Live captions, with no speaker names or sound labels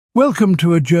Welcome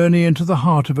to a journey into the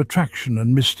heart of attraction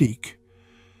and mystique.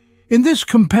 In this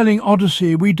compelling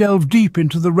odyssey, we delve deep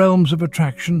into the realms of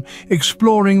attraction,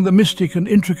 exploring the mystic and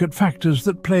intricate factors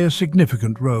that play a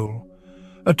significant role.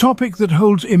 A topic that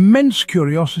holds immense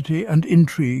curiosity and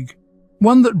intrigue,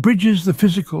 one that bridges the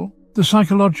physical, the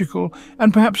psychological,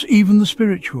 and perhaps even the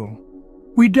spiritual.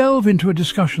 We delve into a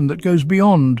discussion that goes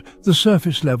beyond the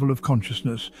surface level of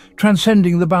consciousness,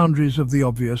 transcending the boundaries of the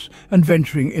obvious and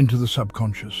venturing into the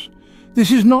subconscious. This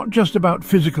is not just about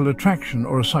physical attraction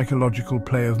or a psychological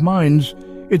play of minds.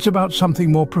 It's about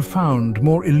something more profound,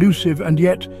 more elusive, and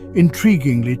yet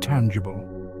intriguingly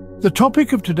tangible. The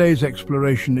topic of today's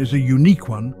exploration is a unique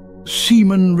one: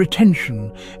 semen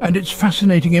retention and its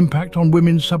fascinating impact on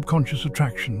women's subconscious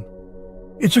attraction.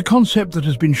 It's a concept that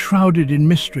has been shrouded in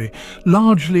mystery,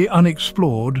 largely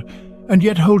unexplored, and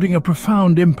yet holding a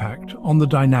profound impact on the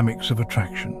dynamics of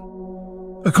attraction.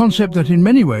 A concept that in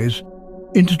many ways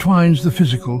intertwines the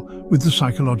physical with the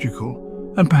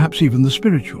psychological, and perhaps even the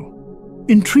spiritual.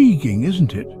 Intriguing,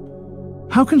 isn't it?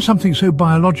 How can something so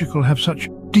biological have such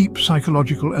deep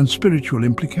psychological and spiritual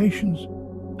implications?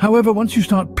 However, once you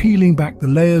start peeling back the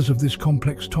layers of this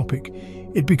complex topic,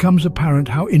 it becomes apparent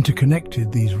how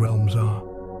interconnected these realms are.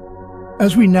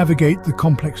 As we navigate the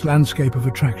complex landscape of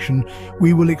attraction,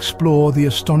 we will explore the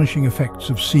astonishing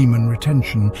effects of semen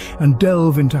retention and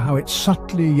delve into how it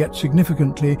subtly yet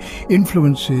significantly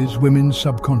influences women's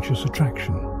subconscious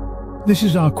attraction. This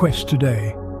is our quest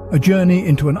today, a journey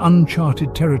into an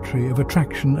uncharted territory of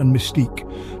attraction and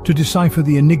mystique, to decipher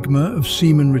the enigma of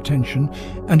semen retention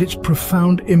and its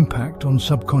profound impact on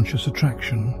subconscious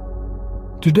attraction.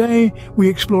 Today, we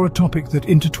explore a topic that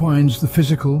intertwines the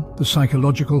physical, the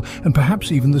psychological, and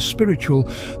perhaps even the spiritual,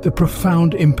 the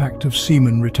profound impact of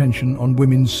semen retention on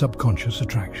women's subconscious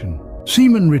attraction.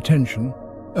 Semen retention,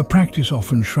 a practice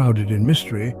often shrouded in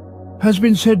mystery, has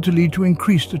been said to lead to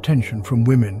increased attention from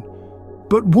women.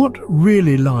 But what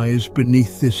really lies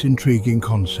beneath this intriguing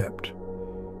concept?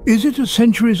 Is it a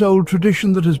centuries-old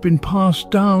tradition that has been passed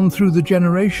down through the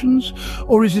generations,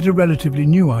 or is it a relatively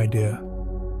new idea?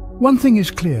 One thing is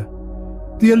clear: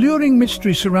 the alluring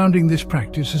mystery surrounding this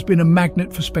practice has been a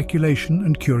magnet for speculation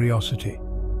and curiosity.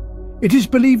 It is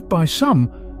believed by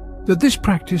some that this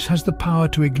practice has the power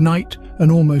to ignite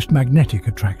an almost magnetic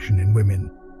attraction in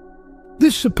women.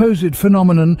 This supposed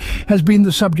phenomenon has been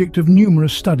the subject of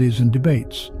numerous studies and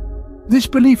debates. This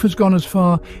belief has gone as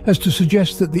far as to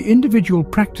suggest that the individual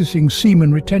practicing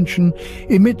semen retention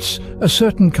emits a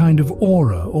certain kind of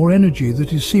aura or energy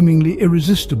that is seemingly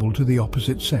irresistible to the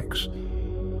opposite sex.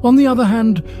 On the other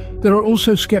hand, there are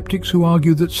also skeptics who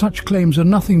argue that such claims are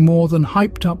nothing more than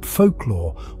hyped-up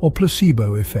folklore or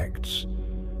placebo effects.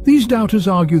 These doubters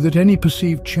argue that any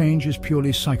perceived change is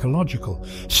purely psychological,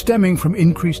 stemming from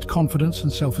increased confidence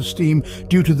and self-esteem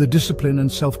due to the discipline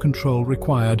and self-control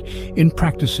required in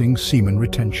practicing semen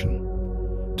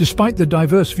retention. Despite the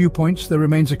diverse viewpoints, there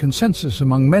remains a consensus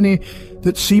among many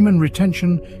that semen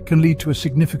retention can lead to a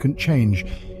significant change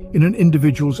in an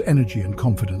individual's energy and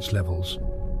confidence levels.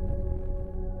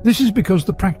 This is because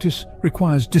the practice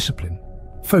requires discipline,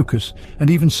 focus,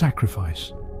 and even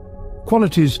sacrifice,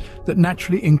 qualities that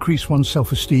naturally increase one's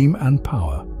self-esteem and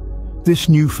power. This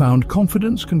newfound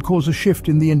confidence can cause a shift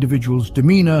in the individual's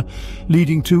demeanor,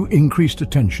 leading to increased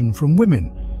attention from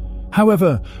women.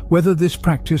 However, whether this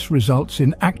practice results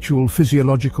in actual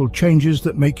physiological changes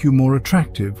that make you more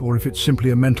attractive, or if it's simply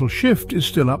a mental shift, is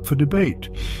still up for debate.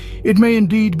 It may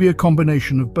indeed be a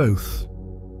combination of both.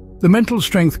 The mental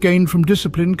strength gained from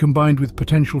discipline, combined with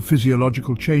potential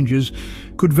physiological changes,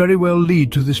 could very well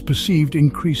lead to this perceived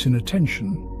increase in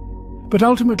attention. But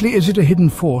ultimately, is it a hidden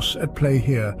force at play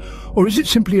here, or is it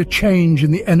simply a change in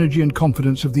the energy and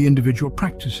confidence of the individual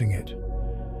practicing it?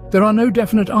 There are no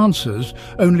definite answers,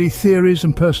 only theories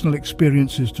and personal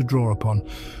experiences to draw upon.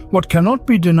 What cannot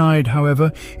be denied,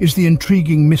 however, is the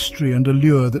intriguing mystery and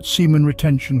allure that semen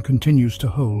retention continues to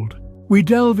hold. We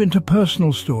delve into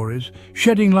personal stories,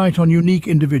 shedding light on unique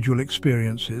individual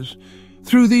experiences.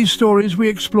 Through these stories, we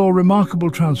explore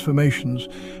remarkable transformations,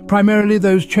 primarily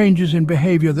those changes in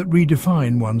behavior that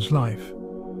redefine one's life.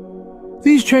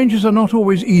 These changes are not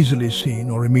always easily seen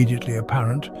or immediately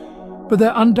apparent, but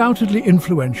they're undoubtedly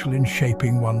influential in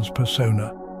shaping one's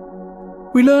persona.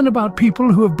 We learn about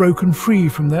people who have broken free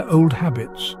from their old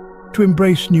habits to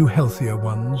embrace new, healthier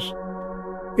ones.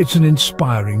 It's an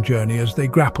inspiring journey as they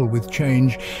grapple with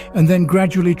change and then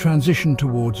gradually transition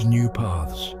towards new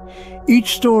paths.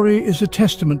 Each story is a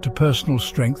testament to personal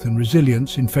strength and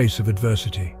resilience in face of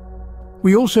adversity.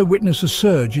 We also witness a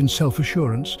surge in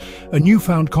self-assurance, a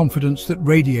newfound confidence that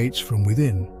radiates from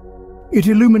within. It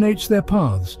illuminates their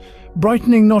paths,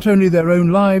 brightening not only their own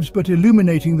lives but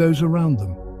illuminating those around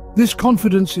them. This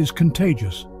confidence is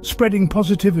contagious, spreading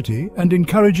positivity and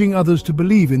encouraging others to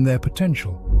believe in their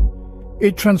potential.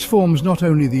 It transforms not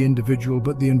only the individual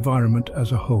but the environment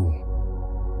as a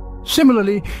whole.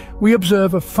 Similarly, we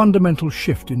observe a fundamental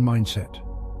shift in mindset.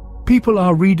 People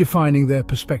are redefining their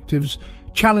perspectives,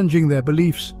 challenging their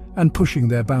beliefs, and pushing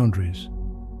their boundaries.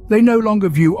 They no longer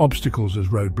view obstacles as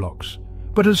roadblocks,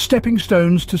 but as stepping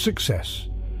stones to success.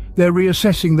 They're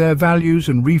reassessing their values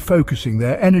and refocusing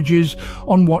their energies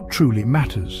on what truly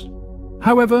matters.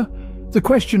 However, the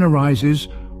question arises,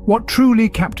 what truly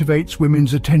captivates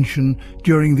women's attention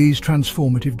during these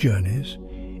transformative journeys?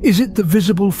 Is it the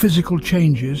visible physical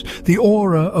changes, the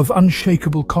aura of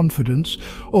unshakable confidence,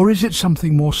 or is it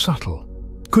something more subtle?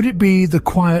 Could it be the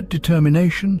quiet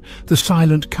determination, the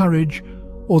silent courage,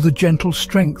 or the gentle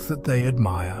strength that they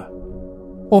admire?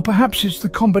 Or perhaps it's the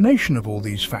combination of all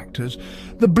these factors,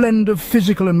 the blend of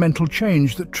physical and mental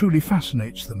change that truly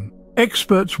fascinates them.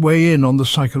 Experts weigh in on the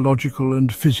psychological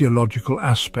and physiological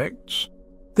aspects.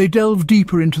 They delve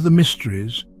deeper into the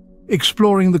mysteries,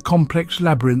 exploring the complex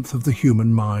labyrinth of the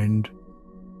human mind.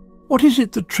 What is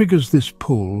it that triggers this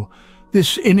pull,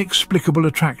 this inexplicable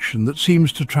attraction that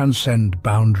seems to transcend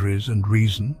boundaries and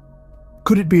reason?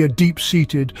 Could it be a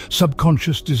deep-seated,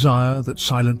 subconscious desire that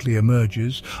silently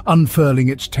emerges, unfurling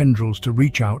its tendrils to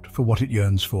reach out for what it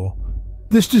yearns for?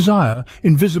 This desire,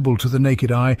 invisible to the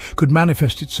naked eye, could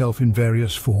manifest itself in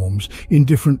various forms, in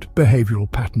different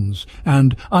behavioral patterns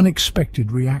and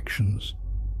unexpected reactions.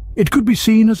 It could be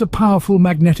seen as a powerful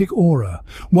magnetic aura,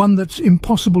 one that's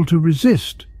impossible to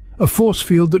resist, a force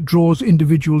field that draws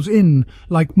individuals in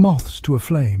like moths to a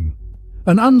flame.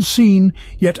 An unseen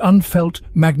yet unfelt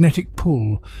magnetic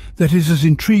pull that is as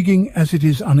intriguing as it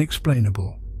is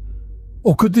unexplainable.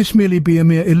 Or could this merely be a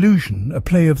mere illusion, a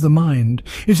play of the mind?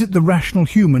 Is it the rational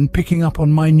human picking up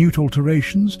on minute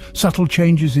alterations, subtle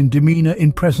changes in demeanor,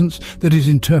 in presence that is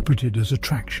interpreted as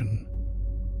attraction?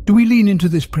 Do we lean into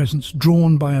this presence,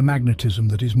 drawn by a magnetism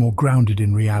that is more grounded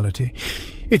in reality?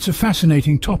 It's a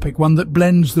fascinating topic, one that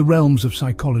blends the realms of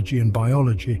psychology and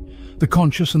biology, the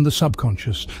conscious and the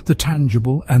subconscious, the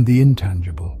tangible and the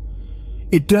intangible.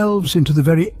 It delves into the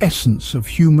very essence of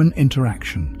human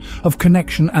interaction, of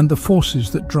connection and the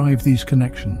forces that drive these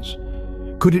connections.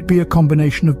 Could it be a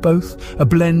combination of both, a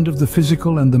blend of the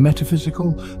physical and the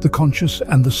metaphysical, the conscious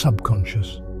and the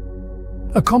subconscious?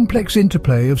 A complex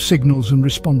interplay of signals and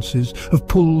responses, of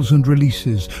pulls and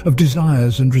releases, of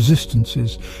desires and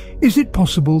resistances. Is it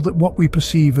possible that what we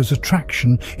perceive as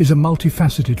attraction is a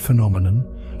multifaceted phenomenon,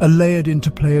 a layered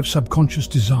interplay of subconscious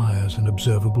desires and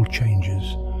observable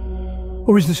changes?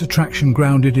 Or is this attraction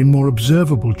grounded in more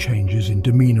observable changes in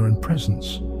demeanor and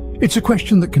presence? It's a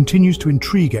question that continues to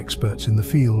intrigue experts in the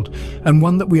field, and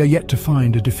one that we are yet to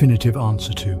find a definitive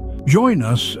answer to. Join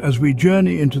us as we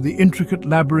journey into the intricate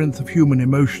labyrinth of human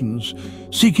emotions,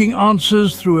 seeking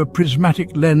answers through a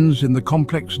prismatic lens in the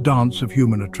complex dance of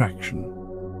human attraction.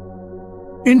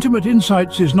 Intimate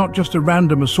Insights is not just a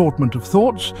random assortment of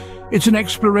thoughts, it's an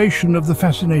exploration of the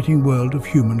fascinating world of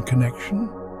human connection.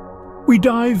 We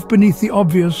dive beneath the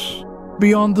obvious,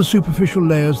 beyond the superficial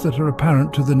layers that are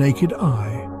apparent to the naked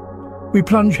eye. We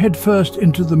plunge headfirst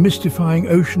into the mystifying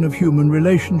ocean of human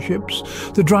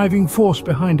relationships, the driving force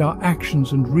behind our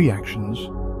actions and reactions.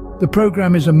 The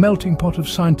program is a melting pot of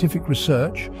scientific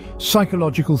research,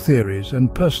 psychological theories,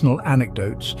 and personal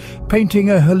anecdotes,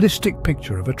 painting a holistic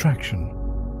picture of attraction.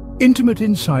 Intimate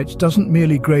Insights doesn't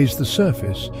merely graze the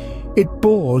surface, it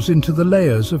bores into the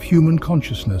layers of human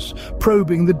consciousness,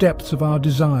 probing the depths of our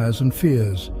desires and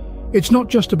fears. It's not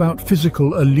just about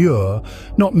physical allure,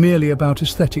 not merely about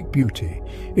aesthetic beauty.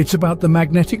 It's about the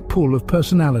magnetic pull of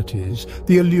personalities,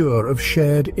 the allure of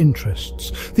shared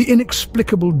interests, the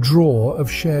inexplicable draw of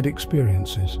shared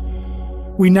experiences.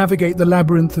 We navigate the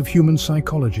labyrinth of human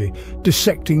psychology,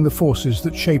 dissecting the forces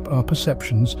that shape our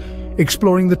perceptions,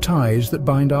 exploring the ties that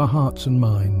bind our hearts and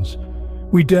minds.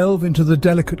 We delve into the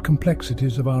delicate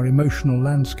complexities of our emotional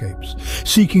landscapes,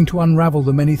 seeking to unravel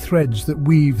the many threads that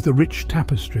weave the rich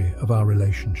tapestry of our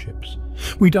relationships.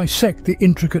 We dissect the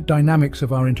intricate dynamics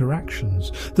of our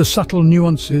interactions, the subtle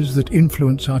nuances that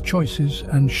influence our choices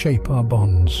and shape our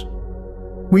bonds.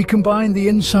 We combine the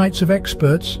insights of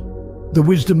experts, the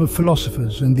wisdom of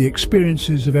philosophers, and the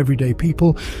experiences of everyday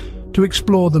people to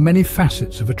explore the many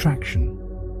facets of attraction.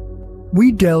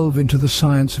 We delve into the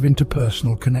science of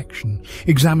interpersonal connection,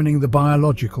 examining the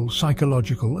biological,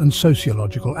 psychological, and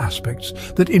sociological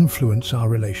aspects that influence our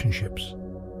relationships.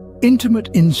 Intimate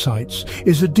Insights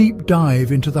is a deep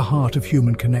dive into the heart of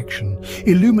human connection,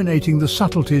 illuminating the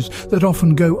subtleties that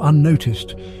often go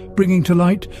unnoticed, bringing to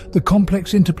light the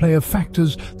complex interplay of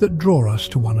factors that draw us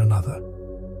to one another.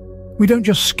 We don't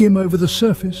just skim over the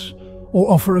surface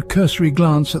or offer a cursory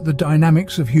glance at the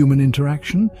dynamics of human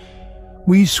interaction.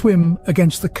 We swim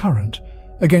against the current,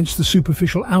 against the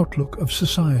superficial outlook of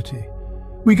society.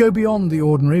 We go beyond the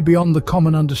ordinary, beyond the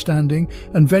common understanding,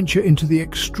 and venture into the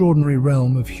extraordinary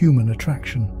realm of human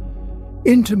attraction.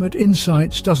 Intimate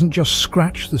Insights doesn't just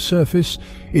scratch the surface,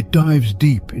 it dives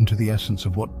deep into the essence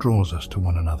of what draws us to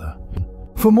one another.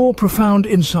 For more profound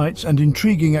insights and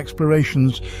intriguing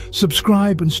explorations,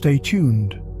 subscribe and stay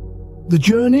tuned. The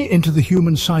journey into the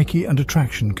human psyche and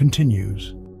attraction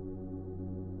continues.